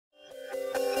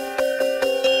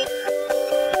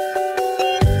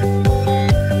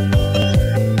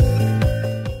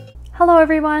Hello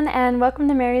everyone and welcome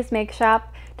to Mary's MakeShop.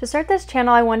 To start this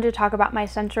channel I wanted to talk about my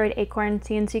Centroid Acorn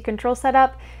CNC control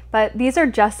setup, but these are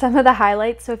just some of the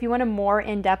highlights, so if you want a more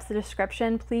in-depth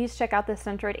description, please check out the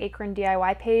Centroid Acorn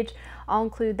DIY page. I'll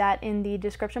include that in the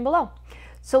description below.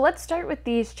 So let's start with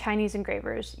these Chinese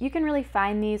engravers. You can really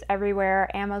find these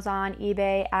everywhere: Amazon,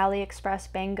 eBay, AliExpress,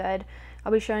 Banggood.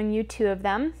 I'll be showing you two of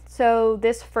them. So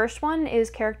this first one is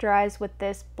characterized with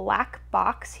this black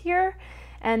box here,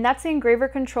 and that's the engraver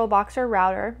control box or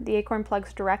router. The Acorn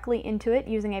plugs directly into it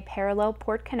using a parallel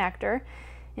port connector.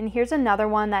 And here's another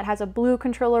one that has a blue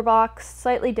controller box,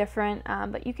 slightly different,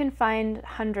 but you can find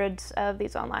hundreds of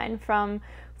these online, from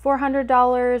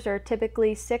 $400 or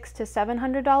typically $600 to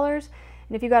 $700.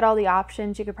 And if you got all the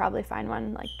options, you could probably find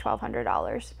one like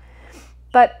 $1,200.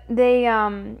 But they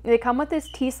come with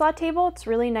this T-slot table. It's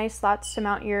really nice slots to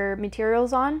mount your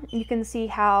materials on. You can see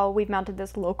how we've mounted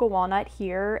this local walnut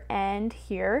here and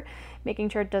here, making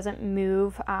sure it doesn't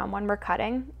move when we're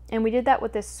cutting. And we did that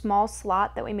with this small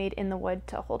slot that we made in the wood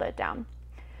to hold it down.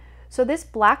 So this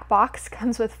black box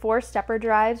comes with 4 stepper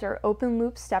drives or open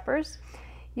loop steppers.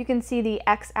 You can see the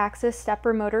X-axis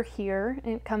stepper motor here.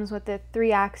 It comes with the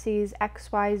 3 axes,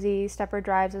 XYZ stepper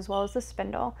drives, as well as the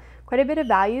spindle. Quite a bit of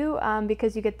value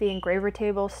because you get the engraver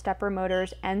table, stepper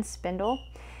motors, and spindle.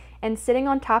 And sitting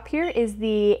on top here is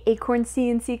the Acorn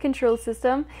CNC control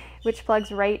system, which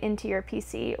plugs right into your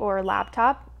PC or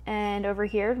laptop. And over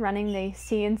here, running the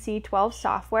CNC 12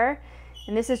 software.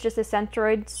 And this is just a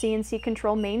Centroid CNC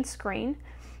control main screen.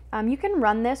 You can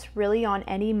run this really on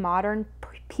any modern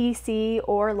PC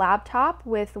or laptop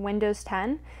with Windows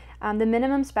 10. The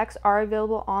minimum specs are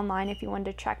available online if you wanted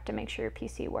to check to make sure your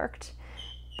PC worked.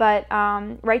 But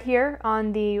right here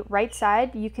on the right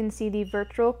side, you can see the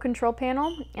virtual control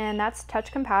panel, and that's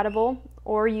touch compatible,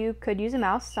 or you could use a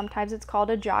mouse. Sometimes it's called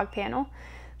a jog panel.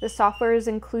 The software is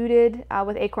included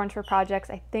with Acorns for projects,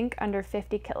 I think, under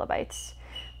 50 kilobytes.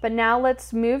 But now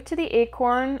let's move to the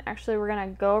Acorn. Actually, we're gonna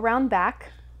go around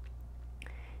back.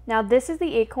 Now this is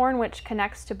the Acorn, which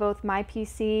connects to both my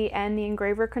PC and the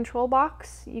engraver control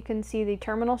box. You can see the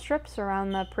terminal strips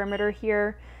around the perimeter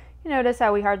here. You notice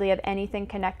how we hardly have anything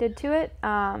connected to it,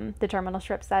 the terminal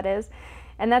strips that is.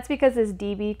 And that's because this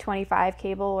DB25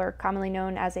 cable, or commonly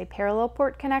known as a parallel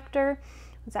port connector,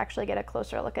 let's actually get a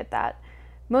closer look at that.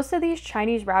 Most of these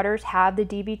Chinese routers have the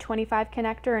DB25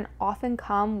 connector and often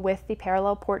come with the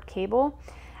parallel port cable.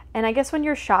 And I guess when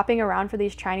you're shopping around for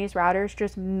these Chinese routers,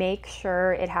 just make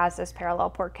sure it has this parallel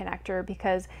port connector,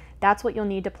 because that's what you'll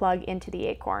need to plug into the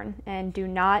Acorn. And do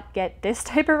not get this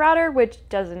type of router, which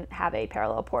doesn't have a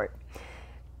parallel port.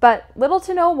 But little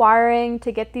to no wiring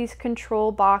to get these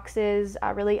control boxes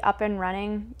really up and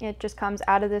running. It just comes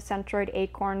out of the Centroid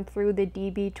Acorn through the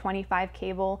DB25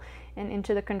 cable and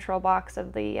into the control box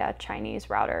of the Chinese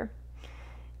router.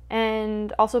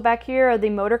 And also back here are the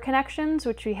motor connections,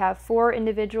 which we have 4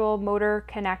 individual motor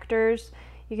connectors.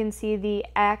 You can see the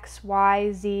X,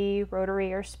 Y, Z,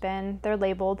 rotary or spin. They're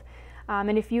labeled.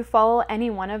 And if you follow any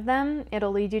one of them,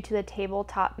 it'll lead you to the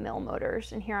tabletop mill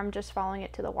motors. And here I'm just following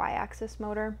it to the Y-axis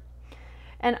motor.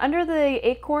 And under the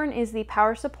Acorn is the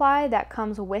power supply that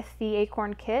comes with the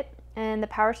Acorn kit. And the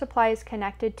power supply is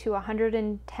connected to a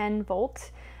 110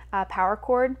 volt power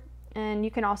cord. And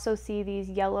you can also see these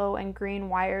yellow and green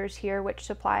wires here, which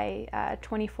supply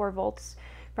 24 volts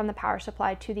from the power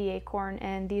supply to the Acorn,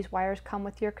 and these wires come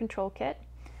with your control kit.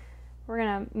 We're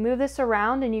gonna move this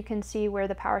around and you can see where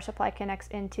the power supply connects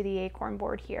into the Acorn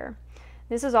board here.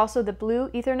 This is also the blue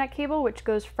Ethernet cable, which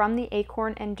goes from the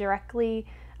Acorn and directly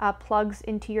plugs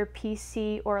into your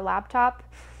PC or laptop.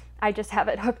 I just have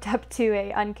it hooked up to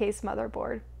a uncased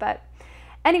motherboard. But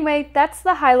anyway, that's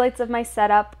the highlights of my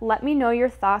setup. Let me know your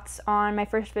thoughts on my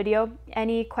first video.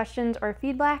 Any questions or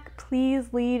feedback,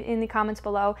 please leave in the comments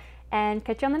below, and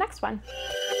catch you on the next one.